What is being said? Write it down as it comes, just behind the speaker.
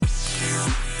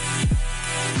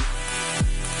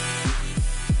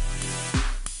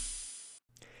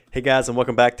Hey guys, and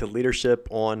welcome back to Leadership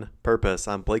on Purpose.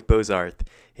 I'm Blake Bozarth,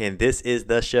 and this is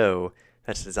the show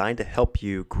that's designed to help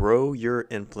you grow your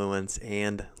influence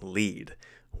and lead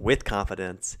with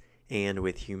confidence and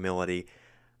with humility.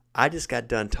 I just got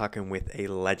done talking with a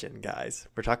legend, guys.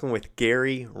 We're talking with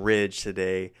Gary Ridge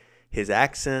today. His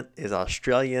accent is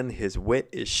Australian, his wit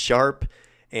is sharp,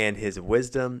 and his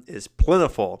wisdom is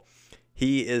plentiful.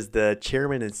 He is the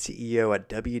chairman and CEO at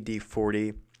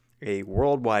WD-40, a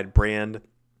worldwide brand.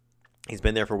 He's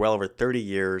been there for well over 30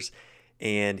 years,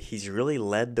 and he's really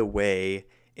led the way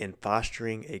in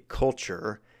fostering a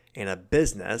culture and a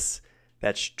business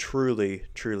that's truly,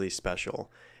 truly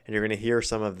special. And you're going to hear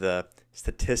some of the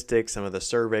statistics, some of the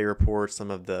survey reports,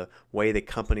 some of the way the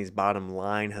company's bottom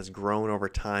line has grown over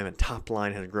time and top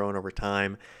line has grown over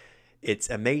time.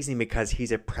 It's amazing because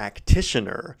he's a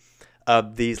practitioner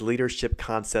of these leadership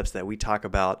concepts that we talk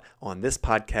about on this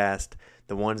podcast,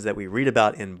 the ones that we read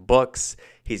about in books.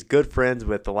 He's good friends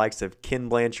with the likes of Ken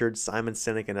Blanchard, Simon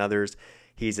Sinek, and others.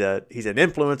 He's an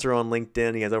influencer on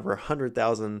LinkedIn. He has over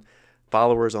 100,000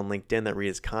 followers on LinkedIn that read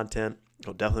his content.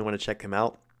 You'll definitely want to check him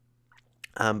out.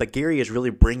 But Gary is really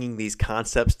bringing these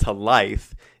concepts to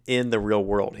life in the real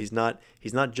world. He's not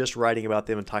just writing about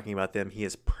them and talking about them. He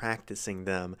is practicing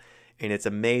them. And it's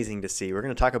amazing to see. We're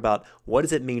going to talk about what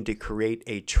does it mean to create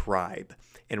a tribe,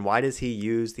 and why does he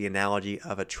use the analogy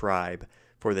of a tribe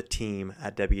for the team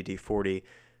at WD-40.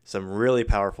 Some really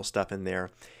powerful stuff in there.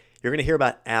 You're going to hear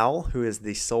about Al, who is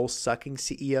the soul-sucking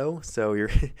CEO. So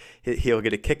he'll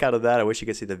get a kick out of that. I wish you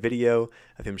could see the video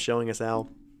of him showing us Al.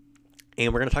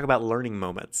 And we're going to talk about learning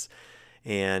moments.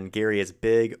 And Gary is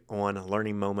big on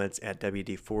learning moments at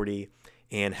WD-40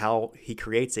 and how he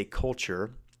creates a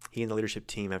culture. He and the leadership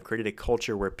team have created a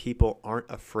culture where people aren't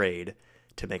afraid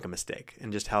to make a mistake,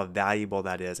 and just how valuable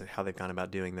that is and how they've gone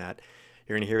about doing that.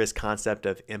 You're going to hear his concept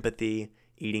of empathy,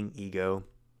 eating ego.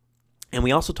 And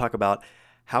we also talk about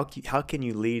how can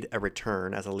you lead a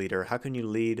return as a leader? How can you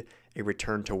lead a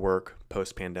return to work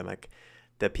post-pandemic?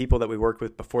 The people that we worked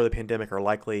with before the pandemic are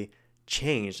likely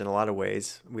changed in a lot of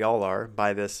ways. We all are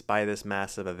by this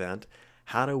massive event.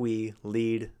 How do we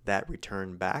lead that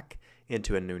return back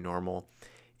into a new normal?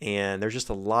 And there's just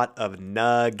a lot of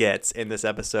nuggets in this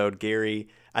episode. Gary,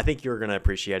 I think you're going to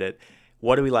appreciate it.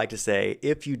 What do we like to say?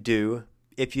 If you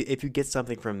get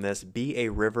something from this, be a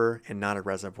river and not a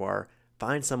reservoir.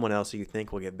 Find someone else who you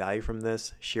think will get value from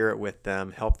this. Share it with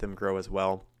them. Help them grow as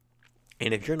well.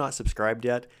 And if you're not subscribed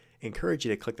yet, I encourage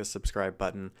you to click the subscribe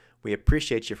button. We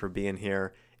appreciate you for being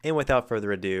here. And without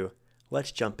further ado,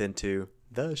 let's jump into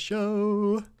the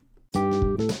show.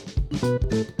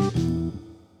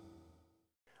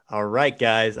 All right,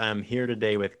 guys, I'm here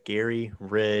today with Gary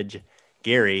Ridge.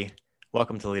 Gary,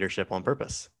 welcome to Leadership on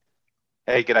Purpose.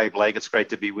 Hey, g'day, Blake. It's great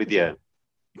to be with you.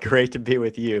 Great to be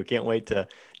with you. Can't wait to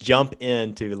jump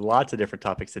into lots of different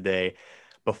topics today.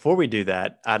 Before we do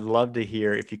that, I'd love to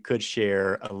hear if you could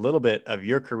share a little bit of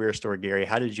your career story, Gary.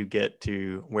 How did you get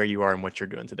to where you are and what you're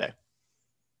doing today?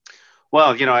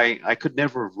 Well, I could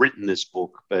never have written this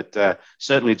book, but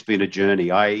certainly it's been a journey.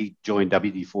 I joined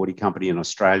WD-40 Company in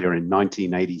Australia in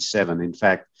 1987. In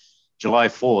fact, July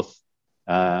 4th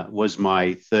was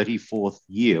my 34th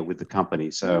year with the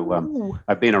company. So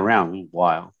I've been around a little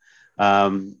while.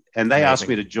 And they asked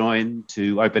me to join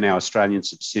to open our Australian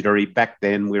subsidiary. Back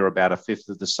then, we were about a fifth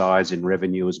of the size in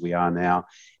revenue as we are now.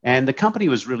 And the company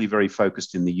was really very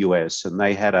focused in the US, and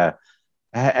they had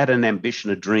an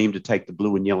ambition, a dream to take the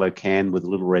blue and yellow can with a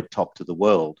little red top to the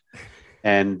world.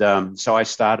 And so I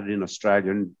started in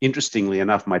Australia. And interestingly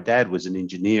enough, my dad was an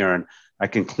engineer, and I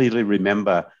can clearly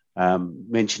remember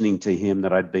mentioning to him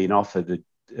that I'd been offered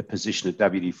a position at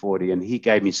WD-40, and he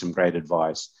gave me some great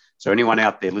advice. So anyone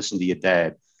out there, listen to your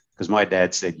dad, because my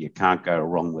dad said, you can't go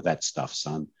wrong with that stuff,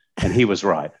 son. And he was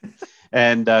right.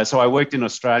 And so I worked in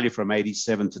Australia from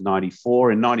 87 to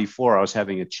 94. In 94, I was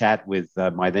having a chat with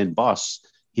my then boss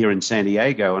here in San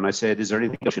Diego. And I said, is there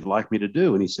anything else you'd like me to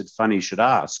do? And he said, funny you should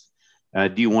ask.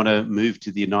 Do you want to move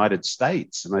to the United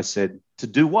States? And I said, to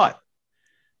do what?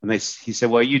 And he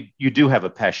said, well, you do have a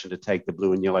passion to take the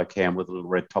blue and yellow can with a little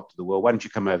red top to the world. Why don't you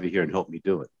come over here and help me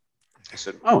do it? I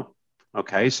said, oh,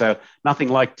 okay. So nothing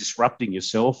like disrupting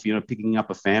yourself, picking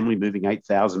up a family, moving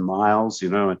 8,000 miles,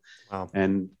 wow.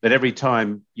 But every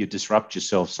time you disrupt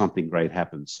yourself, something great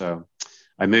happens. So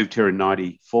I moved here in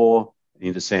 94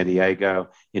 into San Diego.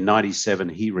 In 97,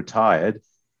 he retired.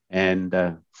 And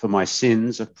for my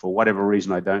sins, for whatever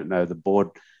reason, I don't know, the board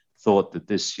thought that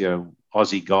this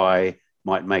Aussie guy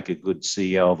might make a good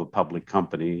CEO of a public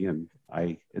company. And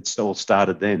it all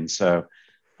started then. So,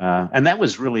 and that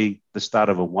was really the start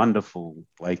of a wonderful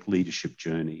leadership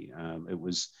journey. It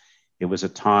was a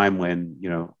time when,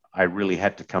 I really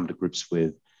had to come to grips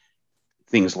with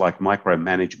things like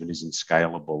micromanagement isn't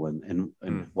scalable,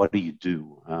 and what do you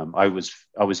do? I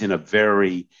was in a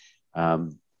very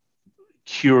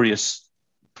curious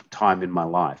time in my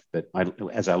life, but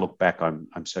as I look back,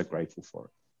 I'm so grateful for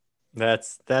it.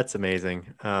 That's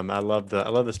amazing. I love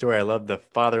the story. I love the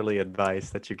fatherly advice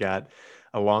that you got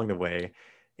along the way.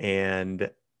 And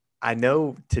I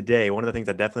know today, one of the things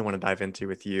I definitely want to dive into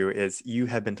with you is you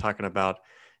have been talking about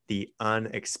the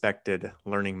unexpected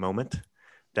learning moment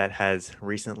that has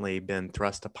recently been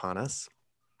thrust upon us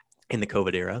in the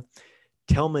COVID era.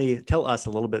 Tell us a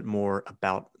little bit more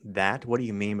about that. What do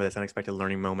you mean by this unexpected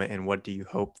learning moment, and what do you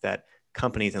hope that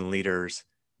companies and leaders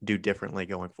do differently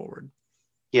going forward?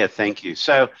 Yeah, thank you.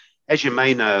 So, as you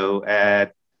may know,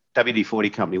 at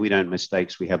WD-40 Company, we don't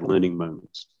mistakes, we have learning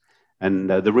moments. And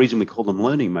the reason we call them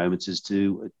learning moments is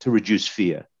to reduce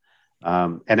fear.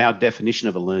 And our definition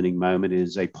of a learning moment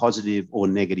is a positive or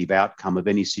negative outcome of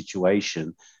any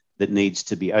situation that needs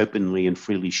to be openly and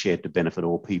freely shared to benefit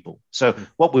all people. So,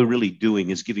 what we're really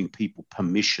doing is giving people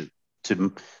permission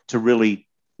to really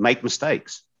make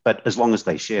mistakes, but as long as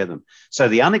they share them. So,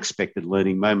 the unexpected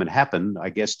learning moment happened,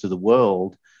 I guess, to the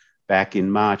world back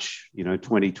in March,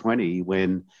 2020,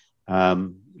 when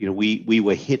we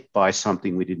were hit by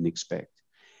something we didn't expect.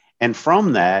 And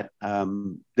from that,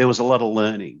 there was a lot of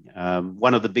learning.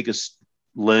 One of the biggest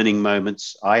learning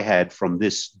moments I had from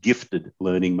this gifted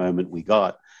learning moment we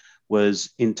got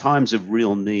was in times of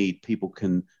real need, people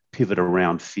can pivot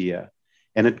around fear.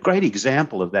 And a great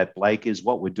example of that, Blake, is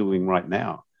what we're doing right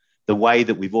now. The way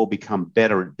that we've all become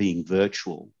better at being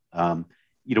virtual.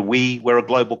 We're a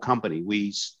global company.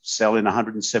 We sell in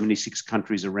 176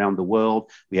 countries around the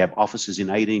world. We have offices in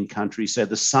 18 countries. So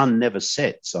the sun never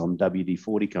sets on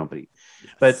WD-40 Company.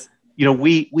 Yes. But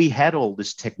we had all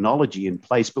this technology in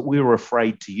place, but we were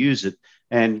afraid to use it.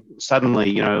 And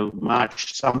suddenly,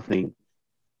 March something,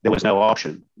 there was no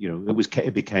option.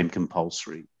 It became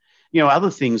compulsory. Other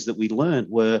things that we learned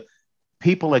were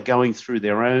people are going through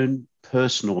their own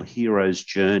personal hero's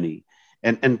journey.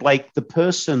 And Blake, the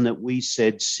person that we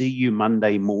said, see you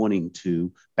Monday morning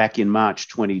to back in March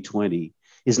 2020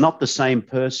 is not the same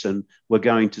person we're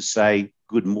going to say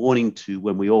good morning to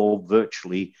when we all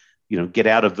virtually, get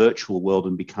out of virtual world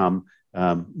and become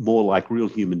more like real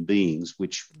human beings,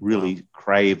 which really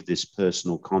crave this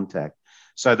personal contact.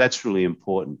 So that's really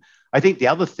important. I think the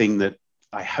other thing that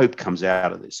I hope comes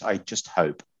out of this, I just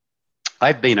hope,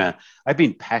 I've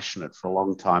been passionate for a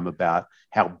long time about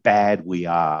how bad we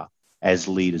are as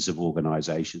leaders of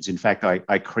organizations. In fact,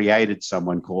 I created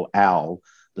someone called Al,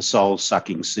 the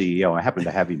soul-sucking CEO. I happen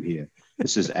to have him here.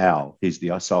 This is Al. He's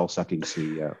the soul-sucking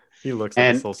CEO. He looks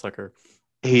like a soul sucker.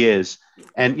 He is.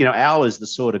 And, Al is the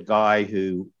sort of guy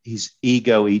who his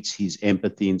ego eats his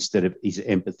empathy instead of his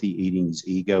empathy eating his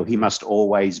ego. He must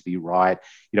always be right.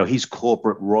 He's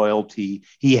corporate royalty.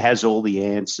 He has all the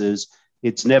answers.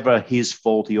 It's never his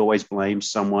fault. He always blames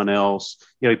someone else.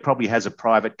 He probably has a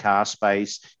private car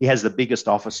space. He has the biggest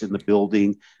office in the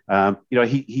building.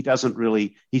 He doesn't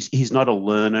really, he's not a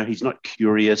learner. He's not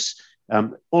curious.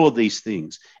 All of these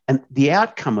things. And the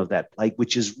outcome of that, Blake,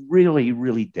 which is really,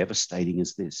 really devastating,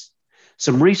 is this.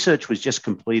 Some research was just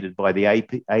completed by the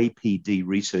APD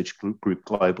research group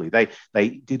globally. They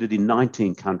did it in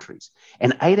 19 countries.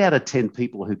 And 8 out of 10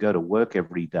 people who go to work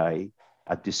every day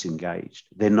are disengaged.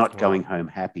 They're not going home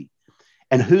happy.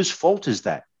 And whose fault is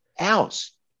that?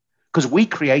 Ours. Because we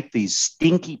create these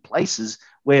stinky places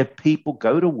where people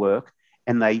go to work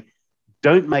and they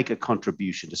don't make a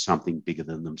contribution to something bigger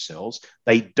than themselves.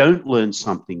 They don't learn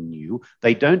something new.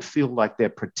 They don't feel like they're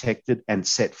protected and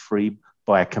set free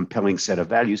by a compelling set of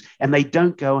values, and they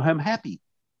don't go home happy.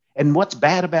 And what's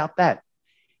bad about that?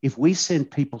 If we send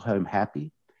people home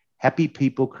happy, happy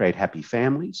people create happy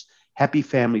families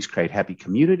create happy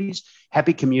communities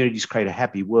create a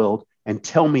happy world, and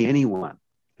tell me anyone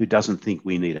who doesn't think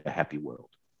we need a happy world.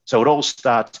 So it all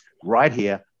starts right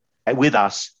here with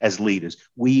us as leaders.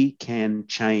 We can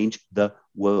change the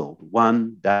world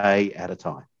one day at a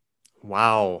time.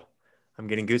 Wow. I'm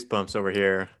getting goosebumps over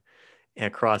here and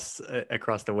across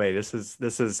the way. This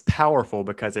is powerful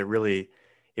because it really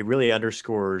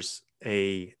underscores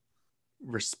a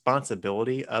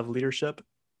responsibility of leadership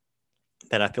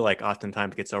that I feel like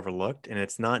oftentimes gets overlooked. And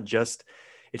it's not just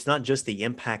the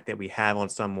impact that we have on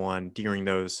someone during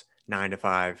those 9 to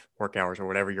 5 work hours or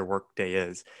whatever your work day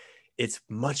is. It's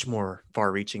much more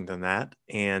far reaching than that.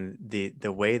 And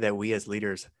the way that we as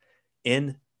leaders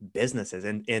in businesses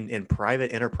and in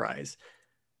private enterprise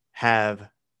have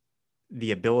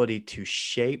the ability to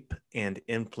shape and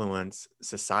influence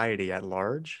society at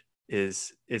large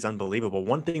is unbelievable.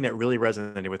 One thing that really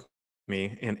resonated with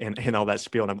me and all that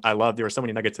spiel. And I love, there were so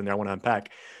many nuggets in there I want to unpack.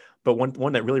 But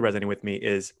one that really resonated with me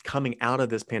is coming out of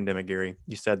this pandemic, Gary.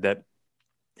 You said that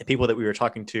the people that we were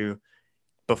talking to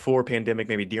before pandemic,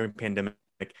 maybe during pandemic,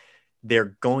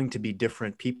 they're going to be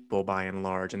different people by and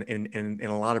large, and in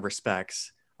a lot of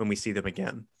respects when we see them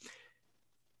again.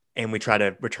 And we try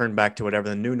to return back to whatever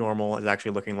the new normal is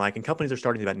actually looking like. And companies are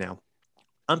starting to do that now.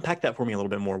 Unpack that for me a little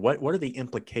bit more. What are the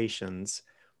implications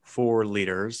for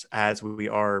leaders as we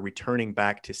are returning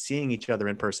back to seeing each other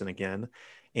in person again?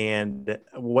 And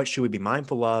what should we be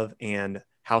mindful of? And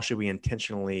how should we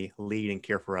intentionally lead and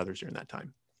care for others during that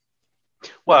time?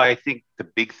 Well, I think the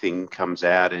big thing comes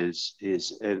out is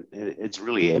it's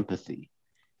really empathy,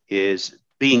 is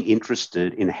being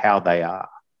interested in how they are.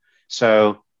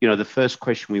 So, the first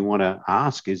question we want to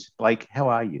ask is, Blake, how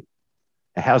are you?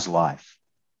 How's life?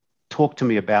 Talk to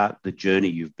me about the journey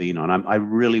you've been on. I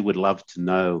really would love to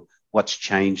know what's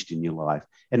changed in your life,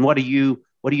 and what do you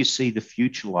see the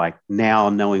future like now,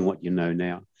 knowing what you know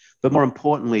now. But more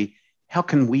importantly, how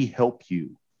can we help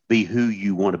you be who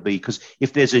you want to be? Because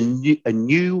if there's a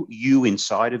new you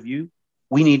inside of you,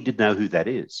 we need to know who that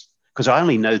is. Because I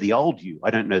only know the old you, I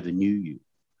don't know the new you.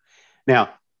 Now,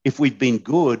 if we've been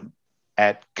good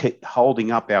at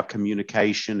holding up our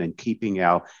communication and keeping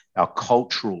our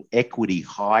cultural equity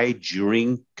high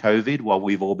during COVID while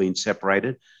we've all been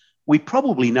separated, we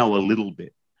probably know a little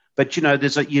bit. But,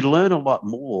 you learn a lot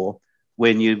more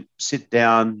when you sit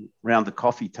down around the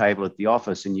coffee table at the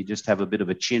office and you just have a bit of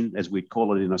a chin, as we'd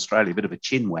call it in Australia, a bit of a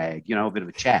chin wag, a bit of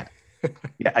a chat,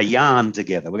 a yarn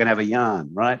together. We're going to have a yarn,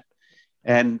 right?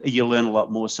 And you learn a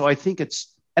lot more. So I think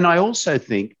and I also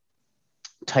think,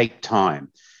 take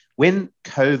time. When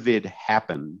COVID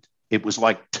happened, it was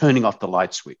like turning off the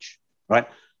light switch, right?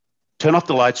 Turn off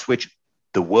the light switch,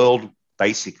 the world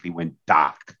basically went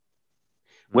dark.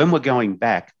 When we're going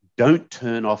back, don't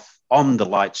turn on the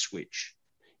light switch.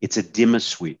 It's a dimmer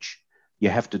switch. You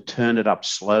have to turn it up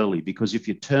slowly, because if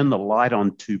you turn the light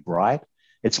on too bright,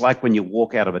 it's like when you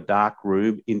walk out of a dark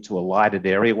room into a lighted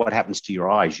area, what happens to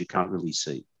your eyes? You can't really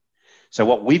see. So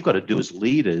what we've got to do as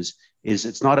leaders is,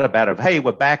 it's not about, hey,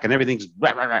 we're back and everything's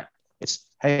blah, blah, blah. It's,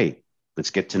 hey,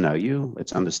 let's get to know you.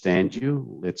 Let's understand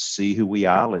you. Let's see who we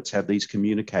are. Let's have these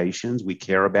communications. We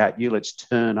care about you. Let's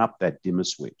turn up that dimmer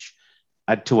switch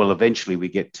until eventually we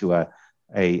get to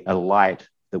a light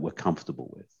that we're comfortable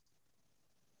with.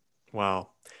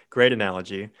 Wow. Great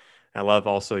analogy. I love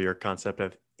also your concept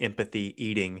of empathy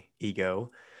eating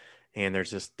ego. And that's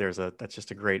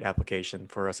just a great application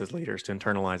for us as leaders to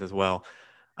internalize as well.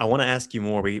 I want to ask you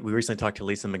more. We recently talked to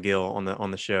Lisa McGill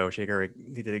on the show. She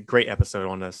did a great episode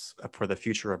on this for the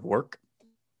future of work.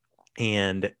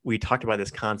 And we talked about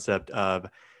this concept of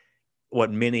what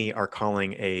many are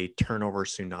calling a turnover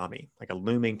tsunami, like a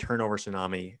looming turnover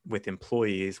tsunami with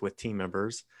employees, with team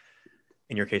members,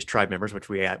 in your case, tribe members, which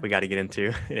we got to get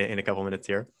into in a couple of minutes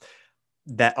here,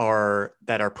 that are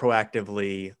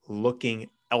proactively looking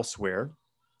elsewhere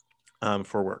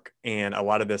for work. And a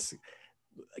lot of this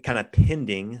kind of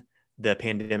pending the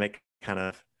pandemic kind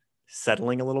of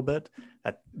settling a little bit,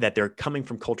 that they're coming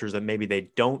from cultures that maybe they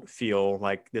don't feel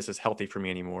like this is healthy for me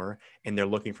anymore. And they're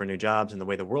looking for new jobs, and the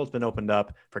way the world's been opened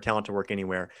up for talent to work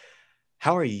anywhere.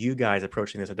 How are you guys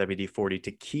approaching this at WD-40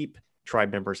 to keep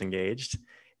tribe members engaged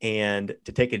and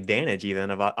to take advantage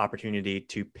even of opportunity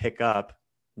to pick up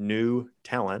new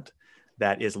talent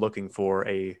that is looking for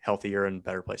a healthier and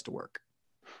better place to work?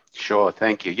 Sure.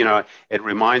 Thank you. It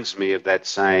reminds me of that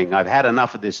saying, I've had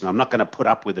enough of this and I'm not going to put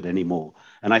up with it anymore.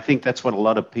 And I think that's what a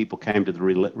lot of people came to the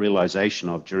realization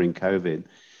of during COVID.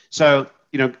 So,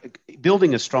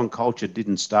 building a strong culture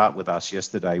didn't start with us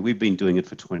yesterday. We've been doing it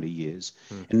for 20 years.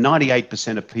 And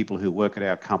 98% of people who work at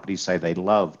our company say they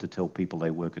love to tell people they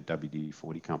work at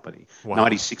WD-40 Company. Wow.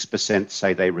 96%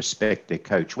 say they respect their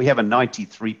coach. We have a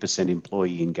 93%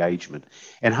 employee engagement.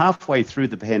 And halfway through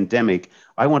the pandemic,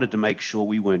 I wanted to make sure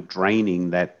we weren't draining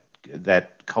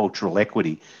that cultural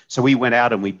equity. So we went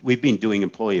out and we've been doing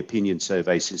employee opinion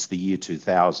surveys since the year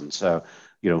 2000. So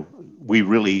we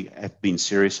really have been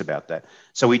serious about that.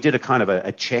 So we did a kind of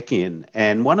a check-in.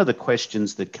 And one of the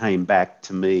questions that came back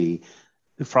to me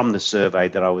from the survey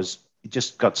that I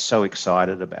just got so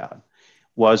excited about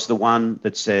was the one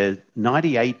that said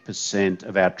 98%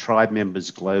 of our tribe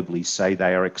members globally say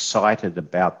they are excited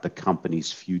about the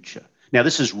company's future. Now,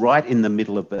 this is right in the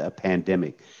middle of a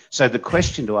pandemic. So the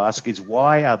question to ask is,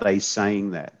 why are they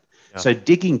saying that? Yeah. So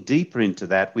digging deeper into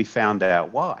that, we found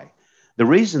out why. The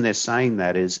reason they're saying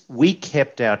that is we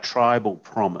kept our tribal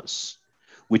promise,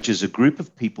 which is a group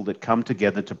of people that come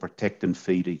together to protect and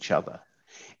feed each other.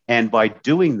 And by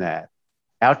doing that,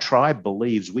 our tribe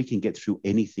believes we can get through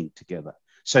anything together.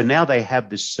 So now they have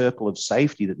this circle of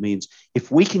safety that means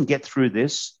if we can get through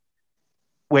this,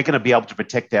 we're going to be able to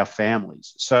protect our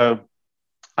families. So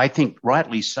I think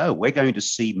rightly so, we're going to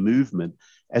see movement.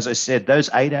 As I said, those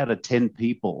 8 out of 10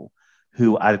 people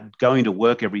who are going to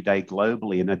work every day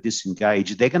globally and are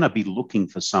disengaged, they're going to be looking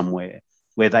for somewhere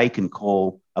where they can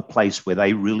call a place where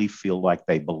they really feel like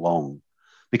they belong.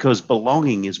 Because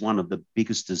belonging is one of the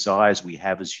biggest desires we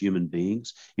have as human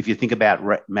beings. If you think about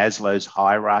Maslow's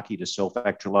hierarchy to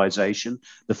self-actualization,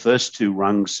 the first 2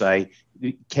 rungs say,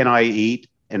 can I eat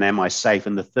and am I safe?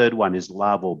 And the third one is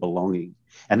love or belonging.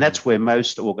 And that's where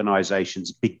most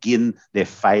organizations begin their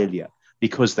failure,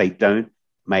 because they don't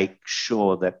make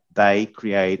sure that they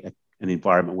create an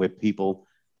environment where people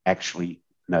actually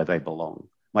know they belong.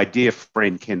 My dear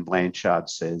friend Ken Blanchard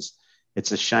says,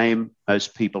 it's a shame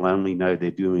most people only know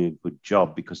they're doing a good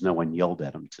job because no one yelled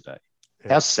at them today.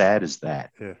 Yeah. How sad is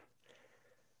that? Yeah.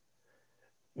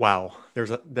 Wow,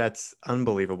 that's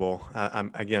unbelievable.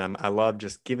 I love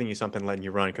just giving you something, letting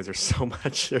you run, because there's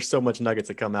so much nuggets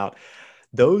that come out.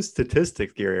 Those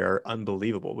statistics, Gary, are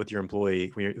unbelievable with your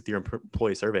employee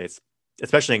surveys,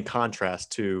 especially in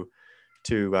contrast to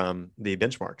the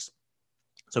benchmarks.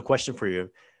 So, question for you: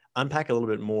 unpack a little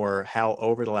bit more how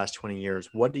over the last 20 years,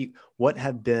 what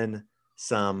have been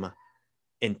some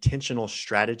intentional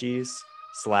strategies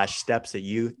 / steps that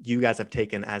you guys have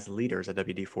taken as leaders at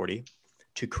WD-40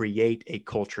 to create a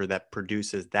culture that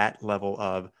produces that level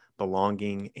of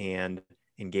belonging and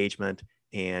engagement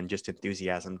and just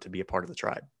enthusiasm to be a part of the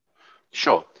tribe?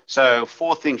 Sure. So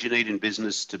 4 things you need in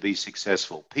business to be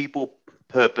successful: people,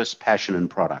 purpose, passion, and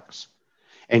products.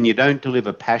 And you don't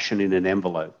deliver passion in an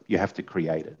envelope. You have to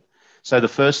create it. So the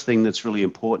first thing that's really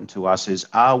important to us is,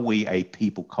 are we a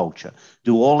people culture?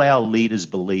 Do all our leaders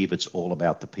believe it's all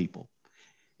about the people?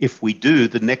 If we do,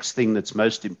 the next thing that's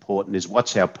most important is,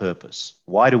 what's our purpose?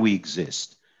 Why do we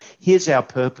exist? Here's our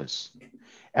purpose.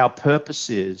 Our purpose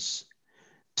is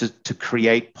to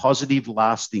create positive,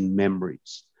 lasting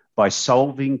memories by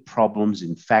solving problems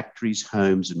in factories,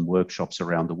 homes, and workshops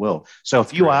around the world. So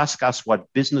if you ask us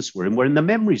what business we're in the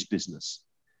memories business.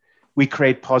 We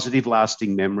create positive,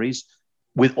 lasting memories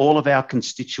with all of our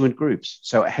constituent groups.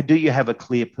 So do you have a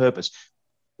clear purpose?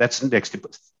 That's the next.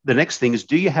 The next thing is,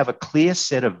 do you have a clear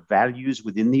set of values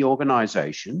within the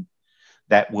organization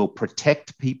that will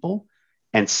protect people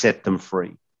and set them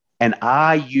free? And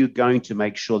are you going to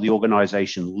make sure the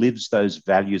organization lives those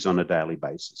values on a daily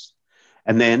basis?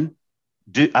 And then,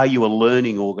 are you a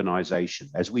learning organization?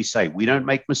 As we say, we don't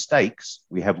make mistakes.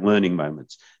 We have learning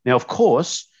moments. Now, of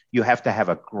course, you have to have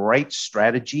a great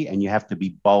strategy and you have to be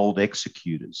bold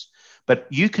executors. But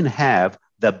you can have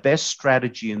the best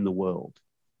strategy in the world.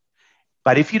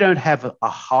 But if you don't have a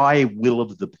high will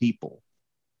of the people,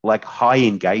 like high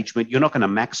engagement, you're not going to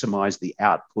maximize the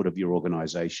output of your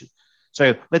organization.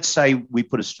 So let's say we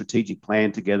put a strategic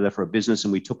plan together for a business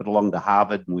and we took it along to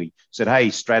Harvard and we said, hey,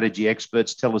 strategy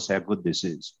experts, tell us how good this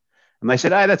is. And they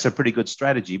said, hey, that's a pretty good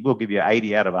strategy. We'll give you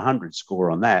 80 out of 100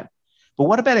 score on that. But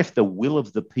what about if the will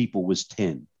of the people was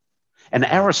 10? And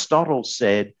Aristotle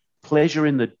said, pleasure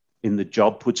in the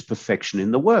job puts perfection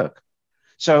in the work.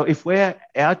 So if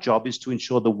our job is to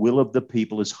ensure the will of the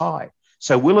people is high.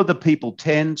 So will of the people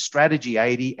 10, strategy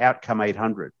 80, outcome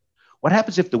 800. What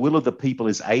happens if the will of the people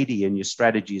is 80 and your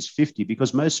strategy is 50?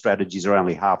 Because most strategies are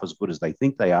only half as good as they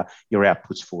think they are. Your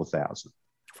output's 4,000.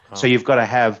 Wow. So you've got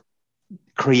to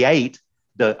create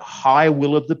the high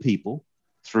will of the people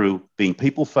through being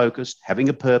people-focused, having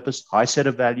a purpose, high set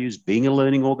of values, being a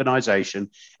learning organization,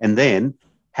 and then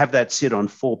have that sit on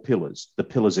 4 pillars. The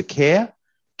pillars are care,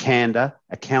 candor,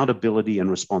 accountability, and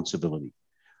responsibility.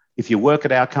 If you work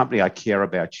at our company, I care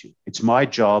about you. It's my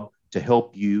job to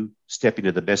help you step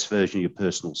into the best version of your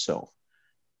personal self.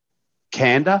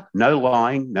 Candor, no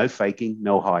lying, no faking,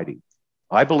 no hiding.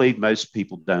 I believe most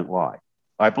people don't lie.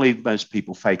 I believe most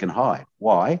people fake and hide.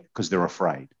 Why? Because they're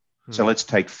afraid. So let's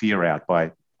take fear out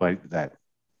by that.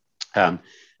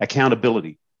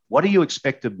 Accountability. What do you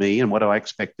expect of me and what do I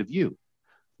expect of you?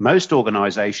 Most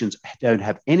organizations don't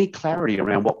have any clarity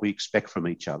around what we expect from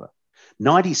each other.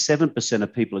 97%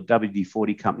 of people at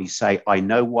WD-40 companies say, I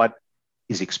know what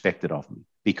is expected of me,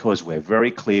 because we're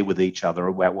very clear with each other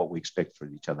about what we expect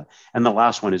from each other. And the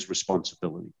last one is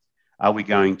responsibility. Are we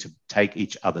going to take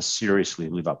each other seriously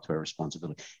and live up to our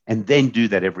responsibility? And then do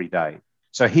that every day.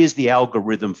 So here's the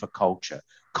algorithm for culture.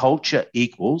 Culture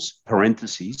equals,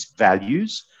 parentheses,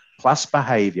 values plus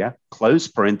behavior, close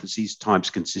parentheses, times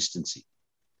consistency.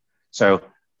 So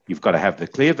you've got to have the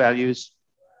clear values,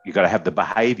 you've got to have the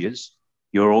behaviors,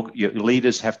 Your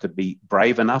leaders have to be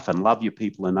brave enough and love your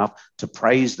people enough to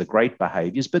praise the great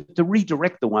behaviors, but to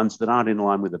redirect the ones that aren't in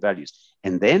line with the values.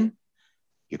 And then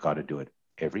you got to do it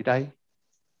every day,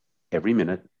 every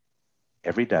minute,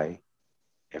 every day,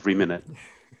 every minute,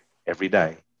 every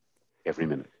day, every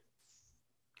minute.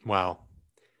 Wow.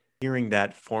 Hearing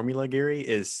that formula, Gary,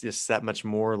 is just that much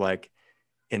more like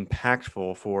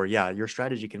impactful for, yeah, your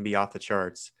strategy can be off the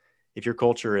charts. If your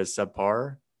culture is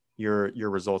subpar, your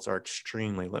results are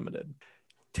extremely limited.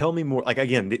 Tell me more, like,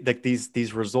 again,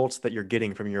 these results that you're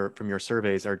getting from your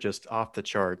surveys are just off the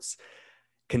charts.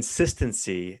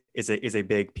 Consistency is a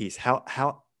big piece.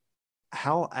 How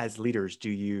as leaders do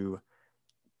you,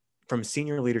 from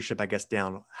senior leadership, I guess,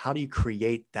 down, how do you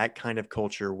create that kind of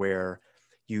culture where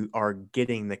you are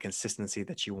getting the consistency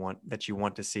that you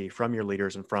want to see from your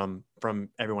leaders and from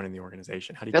everyone in the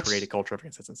organization? How do you create a culture of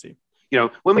consistency?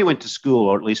 When we went to school,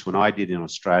 or at least when I did in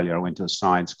Australia, I went to a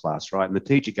science class, right? And the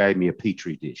teacher gave me a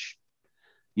Petri dish.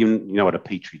 You know what a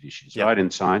Petri dish is, right? In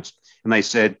science. And they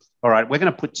said, all right, we're going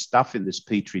to put stuff in this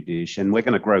Petri dish and we're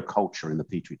going to grow culture in the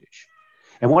Petri dish.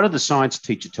 And what did the science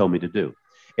teacher tell me to do?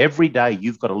 Every day,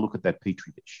 you've got to look at that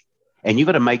Petri dish and you've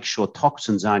got to make sure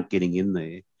toxins aren't getting in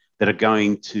there that are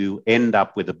going to end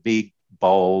up with a big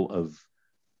bowl of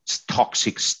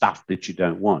toxic stuff that you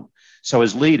don't want. So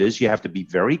as leaders, you have to be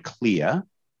very clear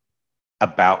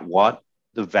about what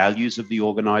the values of the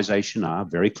organization are,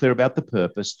 very clear about the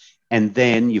purpose, and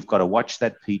then you've got to watch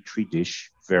that Petri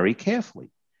dish very carefully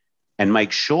and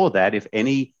make sure that if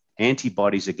any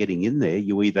antibodies are getting in there,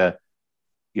 you either,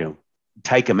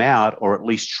 take them out or at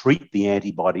least treat the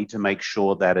antibody to make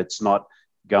sure that it's not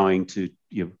going to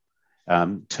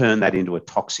turn that into a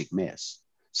toxic mess.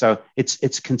 So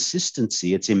it's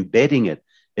consistency, it's embedding it,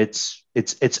 it's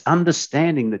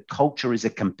understanding that culture is a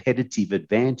competitive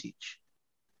advantage,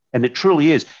 and it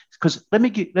truly is. Because let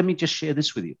me just share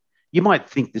this with you. You might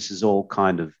think this is all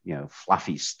kind of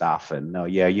fluffy stuff,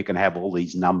 and you can have all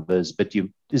these numbers, but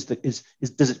does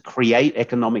it create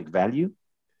economic value?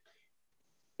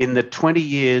 In the 20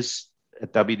 years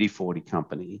at WD-40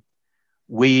 Company,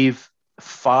 we've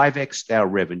 5x'd our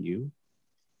revenue,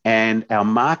 and our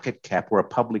market cap, we're a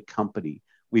public company,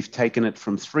 we've taken it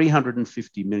from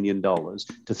 $350 million to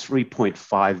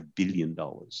 $3.5 billion.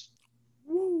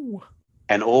 Woo.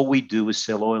 And all we do is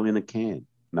sell oil in a can.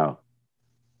 No,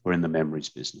 we're in the memories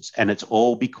business. And it's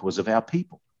all because of our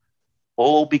people.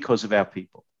 All because of our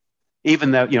people.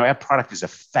 Even though, our product is a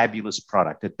fabulous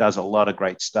product. It does a lot of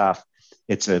great stuff.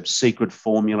 It's a secret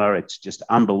formula. It's just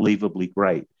unbelievably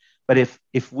great. But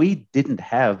if we didn't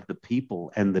have the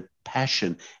people and the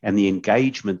passion and the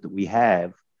engagement that we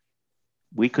have,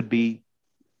 we could be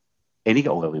any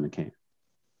oil in a can.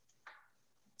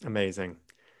 Amazing.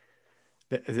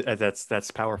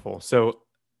 That's powerful. So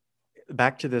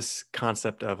back to this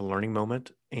concept of learning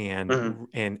moment and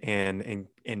and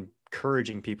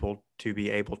encouraging people to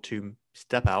be able to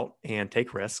step out and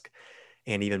take risk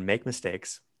and even make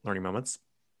mistakes, learning moments.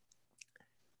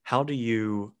 How do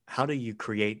you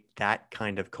create that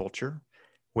kind of culture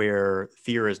where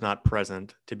fear is not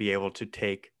present to be able to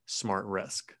take smart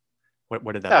risk?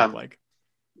 What did that look like?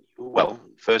 Well,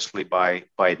 firstly, by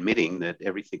admitting that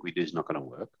everything we do is not going to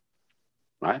work,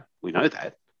 right? We know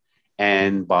that.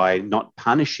 And by not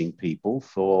punishing people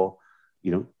for,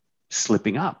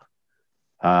 slipping up.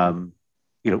 Now,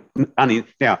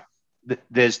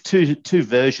 there's two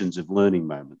versions of learning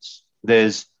moments.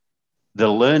 There's the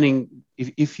learning,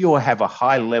 if you have a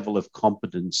high level of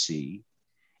competency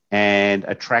and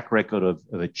a track record of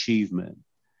achievement,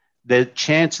 the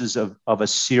chances of a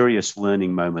serious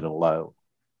learning moment are low.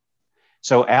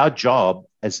 So our job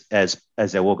as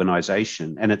our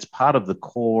organization, and it's part of the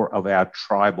core of our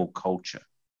tribal culture.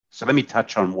 So let me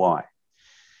touch on why.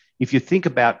 If you think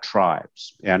about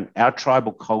tribes, and our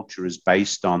tribal culture is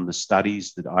based on the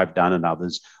studies that I've done and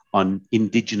others on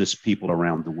indigenous people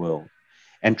around the world.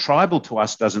 And tribal to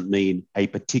us doesn't mean a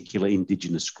particular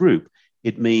indigenous group.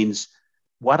 It means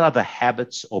what are the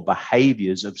habits or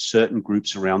behaviors of certain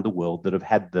groups around the world that have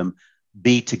had them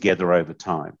be together over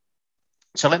time.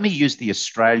 So let me use the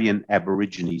Australian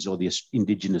Aborigines or the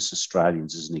Indigenous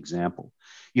Australians as an example.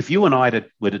 If you and I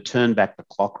were to turn back the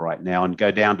clock right now and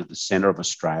go down to the centre of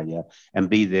Australia and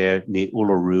be there near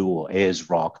Uluru or Ayers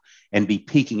Rock and be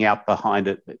peeking out behind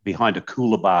a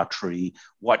coolabah tree,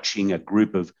 watching a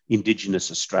group of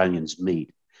Indigenous Australians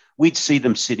meet, we'd see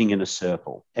them sitting in a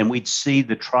circle and we'd see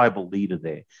the tribal leader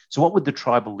there. So what would the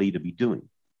tribal leader be doing?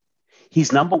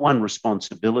 His number one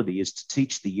responsibility is to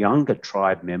teach the younger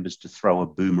tribe members to throw a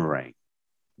boomerang.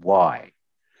 Why?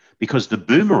 Because the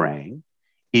boomerang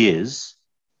is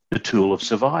the tool of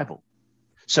survival.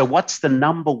 So, what's the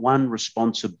number one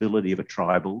responsibility of a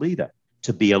tribal leader?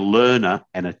 To be a learner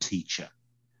and a teacher.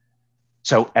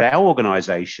 So, at our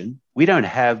organization, we don't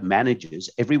have managers.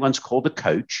 Everyone's called a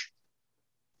coach.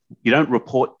 You don't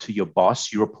report to your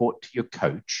boss, you report to your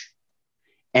coach.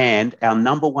 And our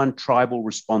number one tribal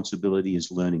responsibility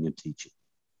is learning and teaching.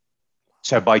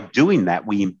 So, by doing that,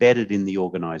 we embed it in the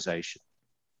organization.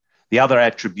 The other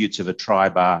attributes of a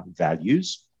tribe are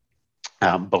values,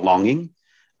 belonging,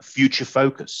 future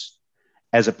focus.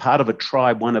 As a part of a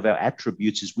tribe, one of our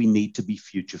attributes is we need to be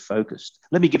future focused.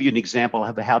 Let me give you an example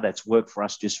of how that's worked for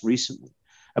us just recently.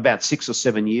 About 6 or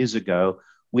 7 years ago,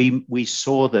 we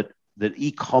saw that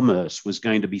e-commerce was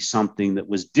going to be something that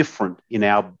was different in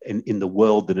the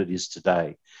world than it is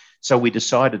today. So we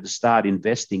decided to start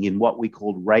investing in what we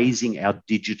called raising our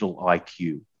digital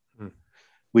IQ.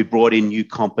 We brought in new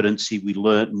competency. We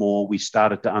learned more. We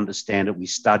started to understand it. We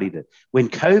studied it. When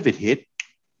COVID hit,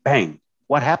 bang,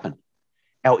 what happened?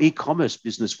 Our e-commerce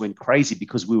business went crazy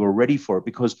because we were ready for it,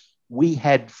 because we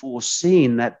had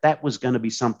foreseen that was going to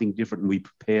be something different and we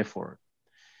prepare for it.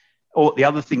 Or the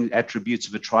other thing, attributes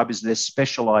of a tribe, is their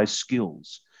specialized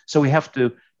skills. So we have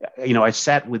to, I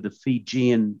sat with the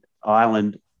Fijian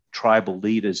island tribal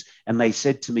leaders, and they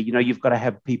said to me, you've got to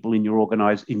have people in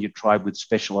your tribe with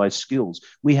specialized skills.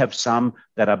 We have some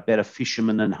that are better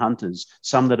fishermen than hunters,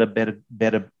 some that are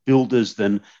better builders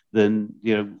than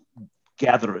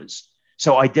gatherers.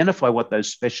 So identify what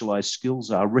those specialized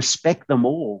skills are, respect them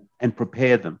all, and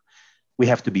prepare them. We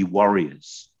have to be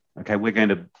warriors. Okay, we're going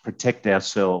to protect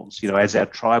ourselves. As our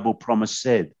tribal promise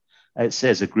said, it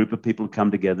says a group of people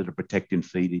come together to protect and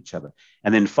feed each other.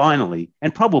 And then finally,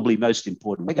 and probably most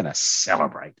important, we're going to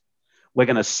celebrate. We're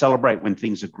going to celebrate when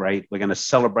things are great. We're going to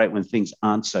celebrate when things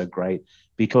aren't so great,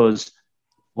 because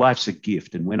life's a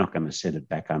gift and we're not going to send it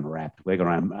back unwrapped. We're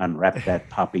going to unwrap that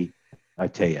puppy, I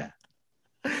tell you.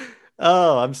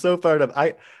 Oh, I'm so fired up.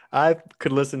 I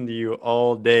could listen to you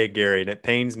all day, Gary, and it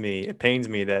pains me. It pains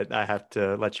me that I have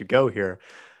to let you go here.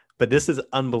 But this is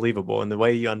unbelievable. And the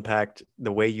way you unpacked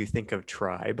the way you think of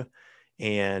tribe,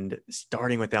 and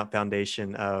starting with that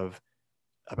foundation of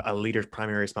a leader's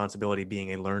primary responsibility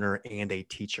being a learner and a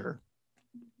teacher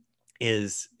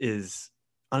is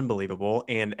unbelievable.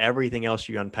 And everything else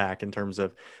you unpack in terms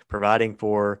of providing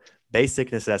for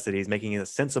basic necessities, making a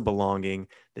sense of belonging,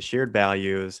 the shared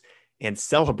values, and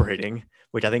celebrating,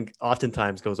 which I think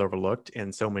oftentimes goes overlooked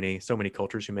in so many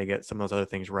cultures who may get some of those other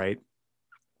things right.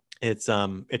 It's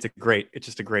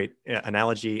just a great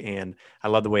analogy, and I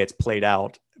love the way it's played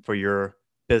out for your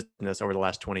business over the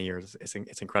last 20 years.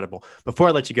 It's incredible. Before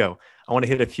I let you go, I want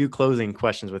to hit a few closing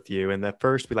questions with you. And the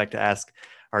first we like to ask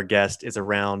our guest is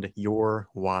around your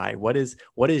why. What is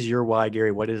your why,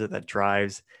 Gary? What is it that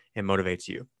drives and motivates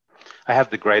you? I have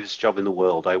the greatest job in the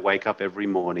world. I wake up every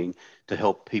morning to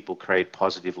help people create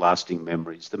positive, lasting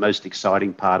memories. The most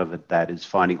exciting part of that is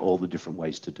finding all the different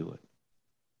ways to do it.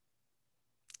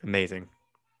 Amazing.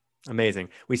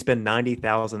 We spend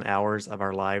 90,000 hours of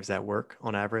our lives at work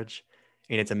on average.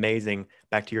 And it's amazing,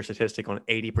 back to your statistic on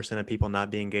 80% of people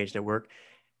not being engaged at work,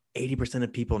 80%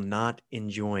 of people not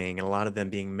enjoying, and a lot of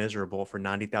them being miserable for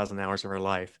 90,000 hours of our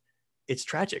life. It's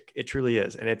tragic. It truly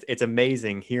is. And it's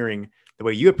amazing hearing the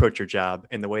way you approach your job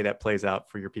and the way that plays out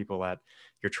for your people at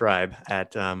your tribe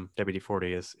at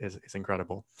WD-40 is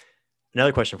incredible.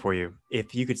 Another question for you.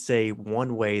 If you could say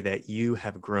one way that you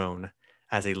have grown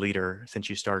as a leader since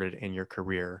you started in your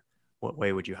career, what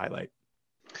way would you highlight?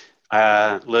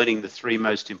 Learning the 3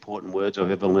 most important words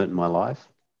I've ever learned in my life.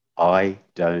 I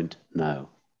don't know.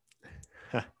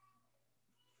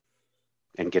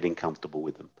 And getting comfortable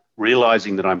with them.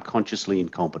 Realizing that I'm consciously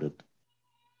incompetent.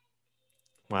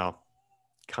 Wow.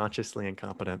 Consciously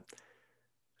incompetent.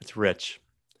 That's rich.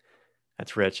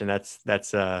 And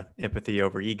that's empathy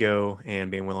over ego and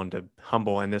being willing to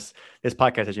humble. And this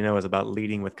podcast, as you know, is about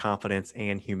leading with confidence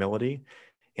and humility,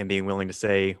 and being willing to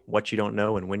say what you don't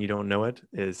know and when you don't know it.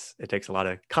 It takes a lot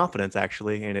of confidence,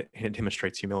 actually, and it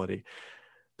demonstrates humility.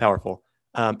 Powerful.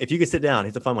 If you could sit down,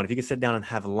 it's a fun one. If you could sit down and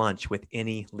have lunch with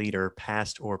any leader,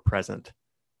 past or present,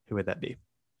 who would that be?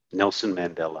 Nelson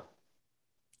Mandela.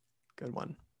 Good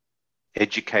one.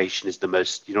 Education is the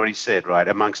most, you know what he said, right?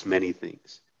 Amongst many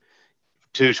things.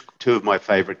 Two of my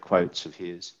favorite quotes of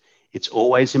his. It's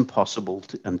always impossible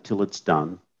until it's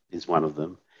done, is one of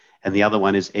them. And the other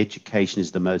one is, education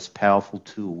is the most powerful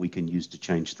tool we can use to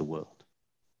change the world.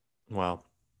 Wow.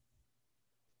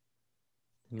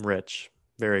 Rich.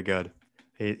 Very good.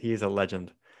 He's a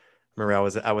legend. Remember,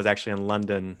 I was actually in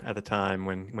London at the time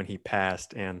when he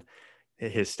passed, and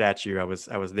his statue. I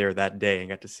was there that day and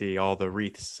got to see all the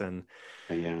wreaths, and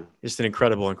Yeah. just an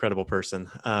incredible person.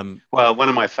 Well, one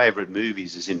of my favorite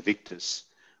movies is Invictus,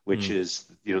 which Mm. is,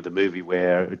 the movie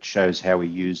where it shows how he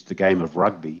used the game of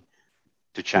rugby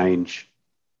to change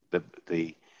the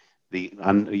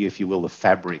if you will, the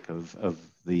fabric of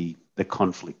the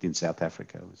conflict in South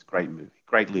Africa. It was a great movie,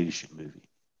 great leadership movie.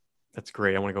 That's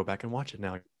great. I want to go back and watch it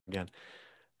now again.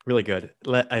 Really good.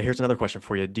 Here's another question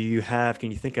for you.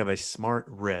 Can you think of a smart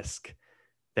risk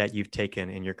that you've taken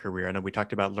in your career? I know we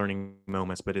talked about learning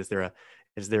moments, but is there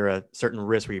a certain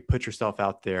risk where you put yourself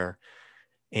out there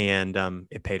and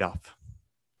it paid off?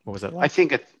 What was that like?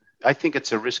 I think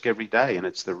it's a risk every day, and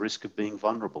it's the risk of being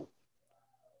vulnerable.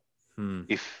 Hmm.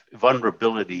 If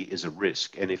vulnerability is a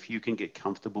risk, and if you can get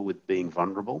comfortable with being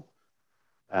vulnerable,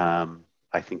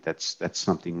 I think that's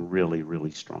something really,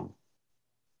 really strong.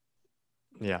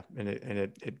 Yeah, and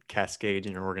it cascades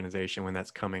in your organization when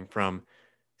that's coming from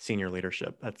senior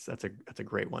leadership. That's a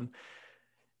great one.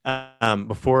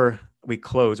 Before we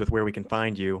close with where we can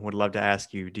find you, would love to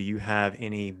ask you, do you have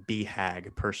any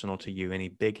BHAG personal to you, any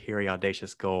big, hairy,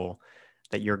 audacious goal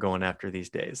that you're going after these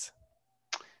days?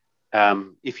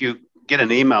 If you get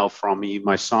an email from me,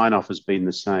 my sign off has been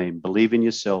the same. Believe in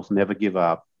yourself, never give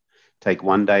up, take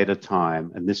one day at a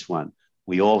time. And this one,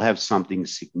 we all have something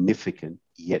significant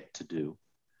yet to do,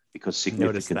 because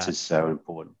significance is so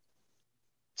important.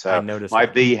 So my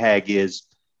BHAG is,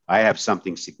 I have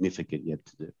something significant yet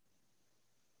to do.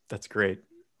 That's great.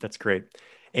 That's great.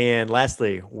 And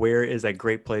lastly, where is a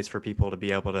great place for people to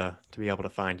be able to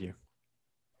find you?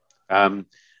 Well,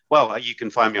 you can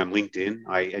find me on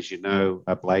LinkedIn. As you know,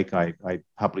 Blake, I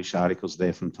publish articles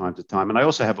there from time to time. And I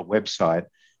also have a website,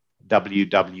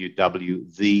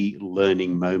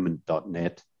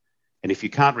 www.thelearningmoment.net. And if you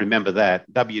can't remember that,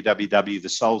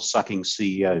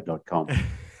 www.thesoulsuckingceo.com.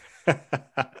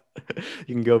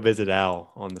 You can go visit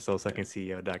Al on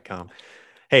thesoulsuckingceo.com.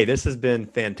 Hey, this has been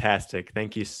fantastic.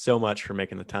 Thank you so much for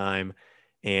making the time.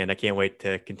 And I can't wait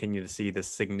to continue to see the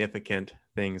significant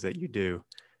things that you do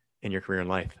in your career and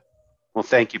life. Well,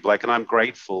 thank you, Blake. And I'm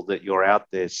grateful that you're out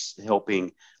there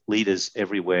helping leaders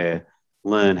everywhere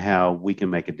learn how we can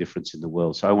make a difference in the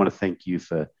world. So I want to thank you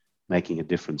for making a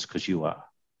difference, because you are.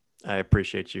 I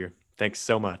appreciate you. Thanks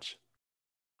so much.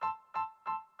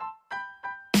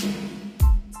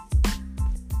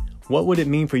 What would it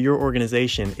mean for your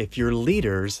organization if your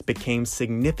leaders became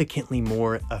significantly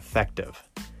more effective?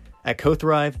 At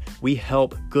CoThrive, we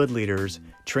help good leaders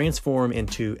transform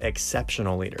into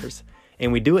exceptional leaders.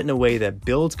 And we do it in a way that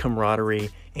builds camaraderie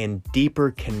and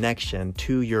deeper connection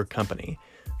to your company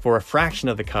for a fraction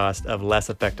of the cost of less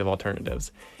effective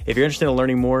alternatives. If you're interested in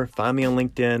learning more, find me on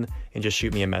LinkedIn and just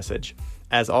shoot me a message.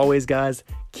 As always, guys,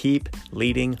 keep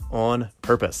leading on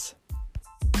purpose.